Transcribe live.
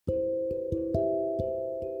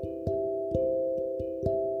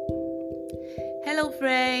Hello,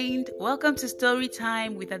 friend. Welcome to Story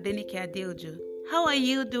Time with Adenike Adeojo. How are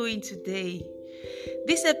you doing today?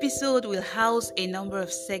 This episode will house a number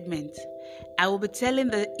of segments. I will be telling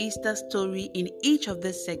the Easter story in each of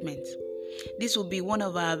these segments. This will be one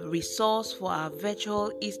of our resources for our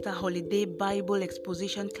virtual Easter holiday Bible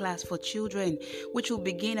exposition class for children, which will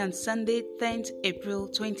begin on Sunday, 10th April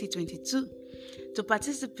 2022. To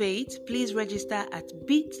participate, please register at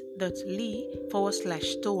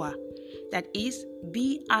bit.ly/STOA. That is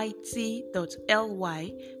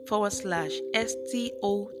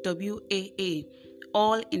bit.ly/STOWAA,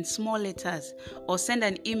 all in small letters, or send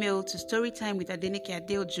an email to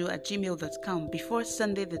storytimewithAdenikeAdeojo@gmail.com before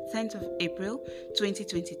Sunday the 10th of April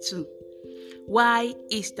 2022. Why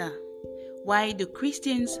Easter? Why do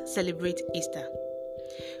Christians celebrate Easter?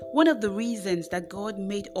 One of the reasons that God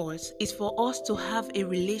made us is for us to have a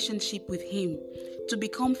relationship with Him, to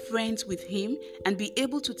become friends with Him and be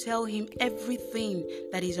able to tell Him everything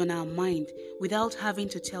that is on our mind without having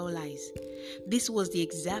to tell lies. This was the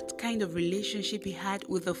exact kind of relationship He had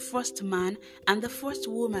with the first man and the first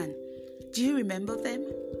woman. Do you remember them?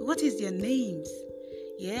 What is their names?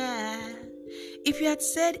 Yeah. If you had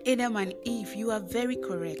said Adam and Eve, you are very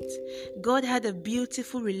correct. God had a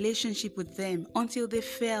beautiful relationship with them until they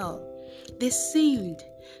fell. They sinned.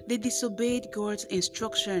 They disobeyed God's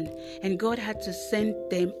instruction, and God had to send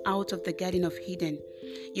them out of the Garden of Eden.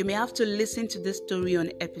 You may have to listen to this story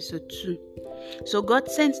on episode 2. So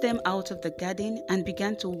God sent them out of the garden and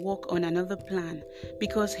began to work on another plan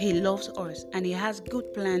because He loves us and He has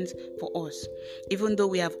good plans for us. Even though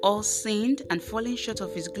we have all sinned and fallen short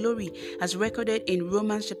of His glory, as recorded in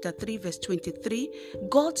Romans chapter 3 verse 23,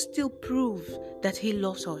 God still proved that He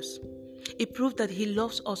loves us. He proved that He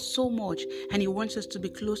loves us so much and He wants us to be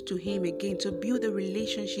close to Him again, to build a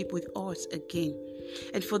relationship with us again.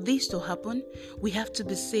 And for this to happen, we have to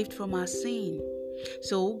be saved from our sin.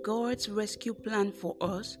 So God's rescue plan for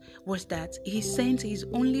us was that He sent His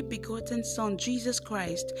only begotten Son, Jesus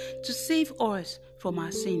Christ, to save us from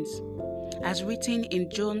our sins. As written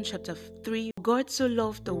in John chapter 3, God so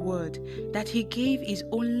loved the world that He gave His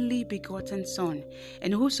only begotten Son,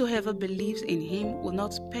 and whosoever believes in Him will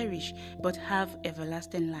not perish but have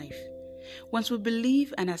everlasting life. Once we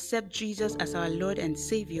believe and accept Jesus as our Lord and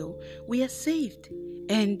Savior, we are saved,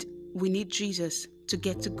 and we need Jesus to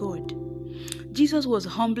get to God. Jesus was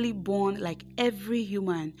humbly born like every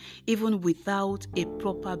human, even without a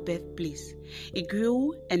proper birthplace. He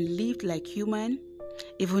grew and lived like human,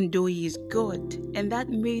 even though He is God, and that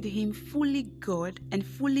made Him fully God and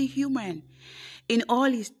fully human. In all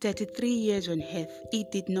His 33 years on earth, He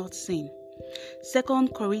did not sin. 2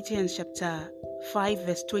 Corinthians chapter 5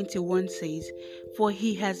 verse 21 says, "For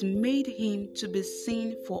He has made Him to be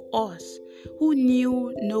sin for us, who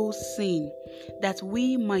knew no sin, that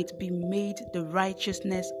we might be made the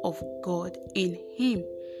righteousness of God in Him."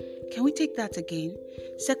 Can we take that again?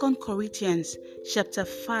 2 Corinthians chapter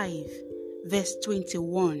 5 verse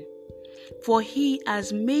 21. "For He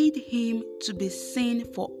has made Him to be sin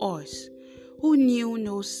for us, who knew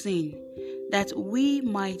no sin, that we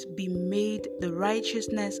might be made the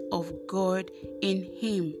righteousness of God in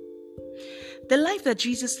Him." The life that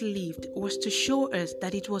Jesus lived was to show us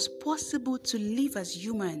that it was possible to live as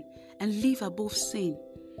human and live above sin.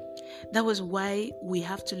 That was why we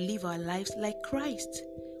have to live our lives like Christ.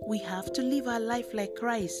 We have to live our life like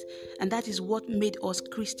Christ, and that is what made us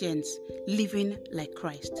Christians, living like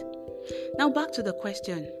Christ. Now back to the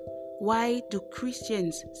question, why do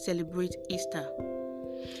Christians celebrate Easter?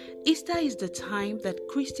 Easter is the time that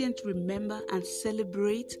Christians remember and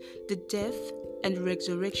celebrate the death and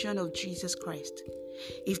resurrection of Jesus Christ.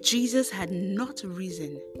 If Jesus had not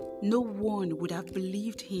risen, no one would have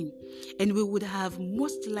believed Him, and we would have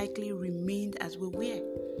most likely remained as we were,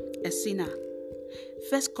 a sinner.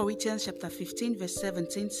 1 Corinthians chapter 15 verse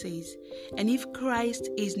 17 says, "And if Christ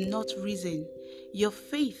is not risen, your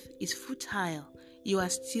faith is futile, you are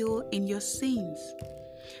still in your sins."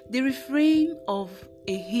 The refrain of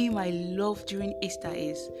a hymn I love during Easter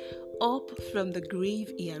is, "Up from the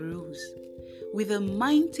grave He arose, with a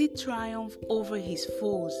mighty triumph over His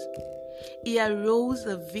foes. He arose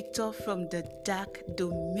a victor from the dark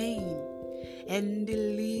domain, and He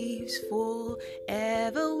lives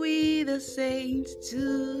forever with the saints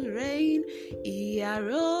to reign. He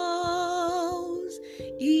arose,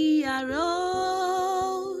 He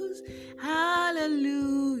arose,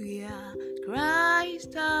 hallelujah,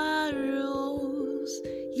 Christ arose."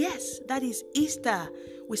 Yes, that is Easter.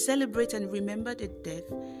 We celebrate and remember the death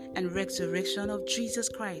and resurrection of Jesus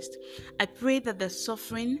Christ. I pray that the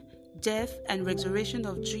suffering, death, and resurrection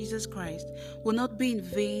of Jesus Christ will not be in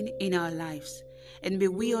vain in our lives. and may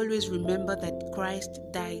we always remember that Christ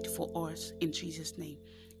died for us in Jesus' name.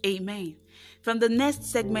 Amen. From the next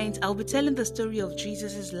segment, I'll be telling the story of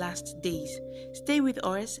Jesus' last days. Stay with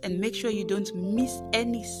us and make sure you don't miss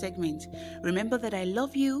any segment. Remember that I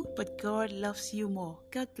love you, but God loves you more.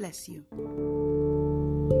 God bless you.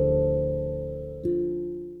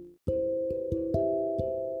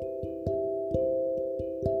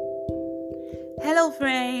 Hello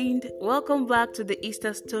friend, welcome back to the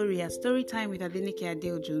Easter story at Storytime with Adenike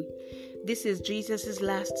Adeoju. This is Jesus'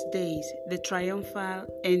 last days, the triumphal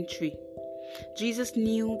entry. Jesus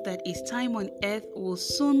knew that his time on earth will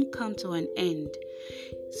soon come to an end.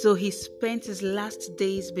 So he spent his last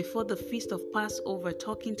days before the feast of Passover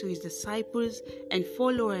talking to his disciples and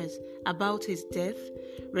followers about his death,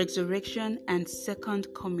 resurrection, and second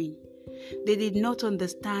coming. They did not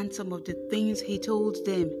understand some of the things he told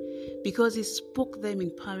them because he spoke them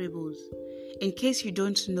in parables. In case you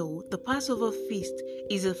don't know, the Passover feast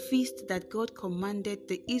is a feast that God commanded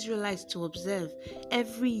the Israelites to observe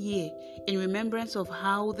every year in remembrance of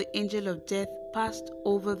how the angel of death passed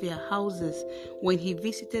over their houses when he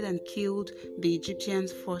visited and killed the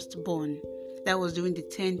Egyptians' firstborn. That was during the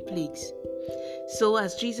 10 plagues. So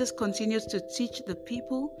as Jesus continues to teach the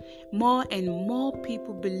people, more and more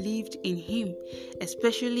people believed in him,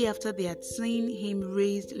 especially after they had seen him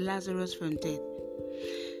raise Lazarus from death.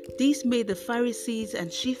 This made the Pharisees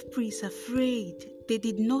and chief priests afraid. They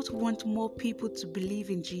did not want more people to believe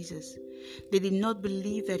in Jesus. They did not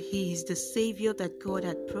believe that he is the Savior that God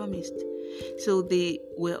had promised. So they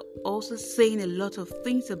were also saying a lot of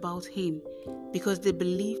things about him because they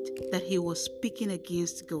believed that he was speaking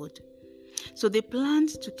against God. So they planned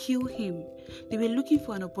to kill him. They were looking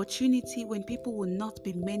for an opportunity when people would not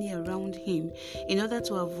be many around him in order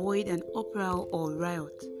to avoid an uproar or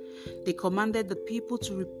riot. They commanded the people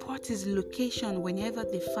to report his location whenever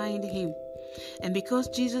they find him. And because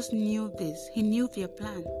Jesus knew this, he knew their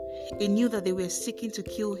plan. He knew that they were seeking to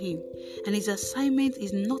kill him, and his assignment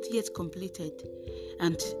is not yet completed.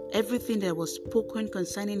 And everything that was spoken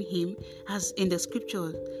concerning him, as in the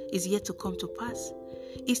scripture, is yet to come to pass.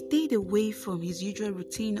 He stayed away from his usual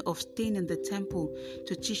routine of staying in the temple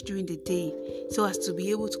to teach during the day so as to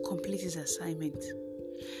be able to complete his assignment.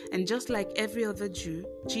 And just like every other Jew,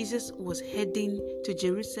 Jesus was heading to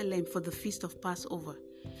Jerusalem for the feast of Passover.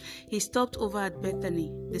 He stopped over at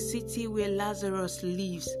Bethany, the city where Lazarus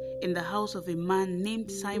lives, in the house of a man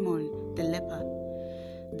named Simon the leper.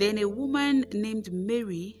 Then a woman named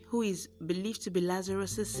Mary, who is believed to be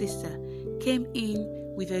Lazarus' sister, came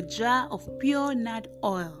in with a jar of pure nard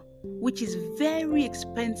oil, which is very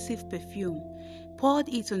expensive perfume, poured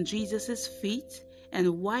it on Jesus' feet,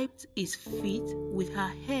 and wiped his feet with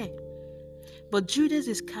her hair. But Judas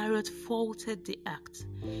Iscariot faulted the act.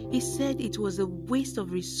 He said it was a waste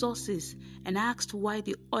of resources and asked why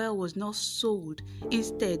the oil was not sold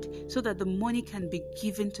instead so that the money can be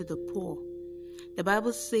given to the poor. The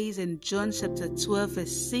Bible says in John chapter 12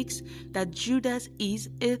 verse 6 that Judas is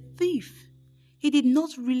a thief. He did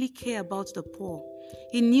not really care about the poor.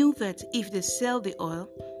 He knew that if they sell the oil,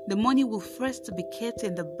 the money will first be kept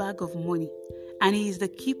in the bag of money, and he is the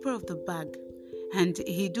keeper of the bag, and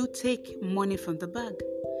he do take money from the bag.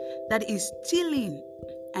 That is stealing,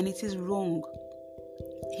 and it is wrong.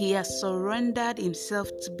 He has surrendered himself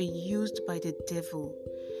to be used by the devil.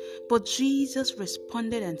 But Jesus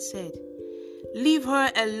responded and said, "Leave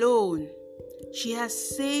her alone. She has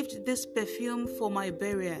saved this perfume for my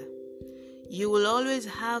burial. You will always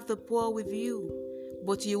have the poor with you,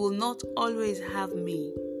 but you will not always have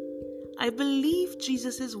me." I believe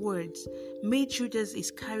Jesus' words made Judas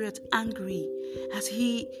Iscariot angry, as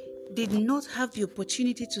he did not have the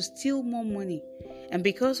opportunity to steal more money. And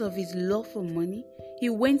because of his love for money, he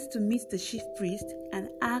went to meet the chief priest and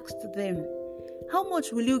asked them, "How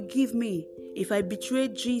much will you give me if I betray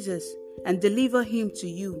Jesus and deliver him to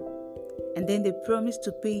you?" And then they promised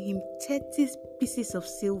to pay him 30 pieces of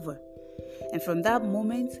silver. And from that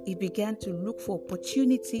moment, he began to look for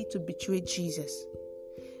opportunity to betray Jesus.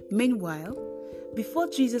 Meanwhile, before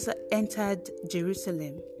Jesus entered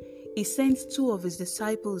Jerusalem, he sent 2 of his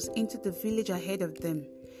disciples into the village ahead of them.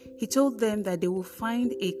 He told them that they will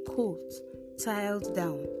find a colt tiled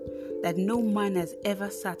down, that no man has ever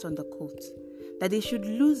sat on the colt, that they should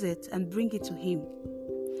loose it and bring it to him.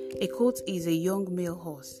 A colt is a young male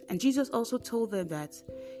horse, and Jesus also told them that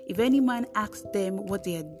if any man asks them what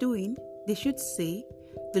they are doing, they should say,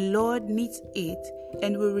 "The Lord needs it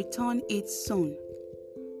and will return it soon."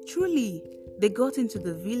 Truly, they got into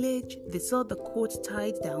the village, they saw the colt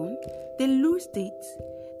tied down, they loosed it.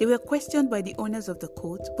 They were questioned by the owners of the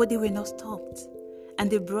colt, but they were not stopped, and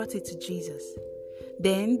they brought it to Jesus.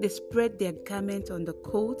 Then they spread their garment on the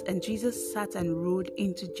colt, and Jesus sat and rode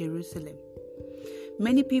into Jerusalem.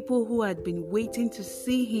 Many people who had been waiting to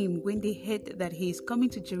see him when they heard that he is coming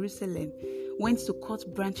to Jerusalem went to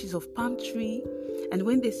cut branches of palm tree, and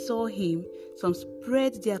when they saw him, some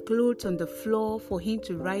spread their clothes on the floor for him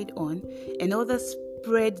to ride on, and others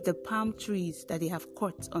spread the palm trees that they have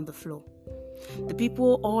cut on the floor. The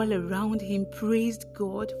people all around him praised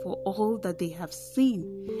God for all that they have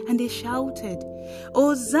seen, and they shouted,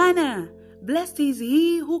 "Hosanna! Blessed is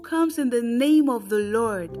he who comes in the name of the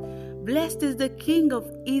Lord. Blessed is the King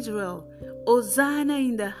of Israel. Hosanna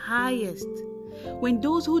in the highest." When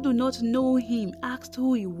those who do not know him asked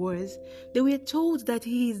who he was, they were told that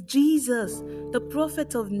he is Jesus, the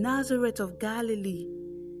prophet of Nazareth of Galilee.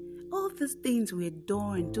 All these things were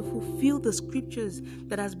done to fulfill the scriptures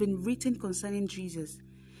that has been written concerning Jesus,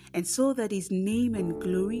 and so that his name and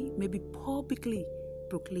glory may be publicly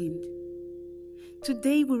proclaimed.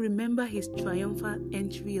 Today we remember his triumphal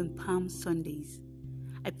entry on Palm Sundays.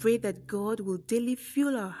 I pray that God will daily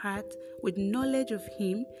fill our heart with knowledge of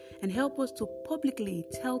him and help us to publicly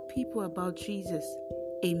tell people about Jesus.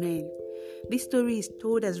 Amen. This story is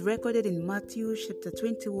told as recorded in Matthew chapter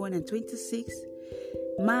 21 and 26,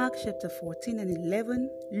 Mark chapter 14 and 11,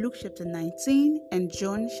 Luke chapter 19, and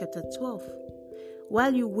John chapter 12.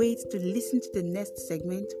 While you wait to listen to the next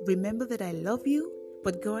segment, remember that I love you,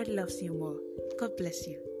 but God loves you more. God bless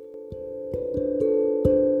you.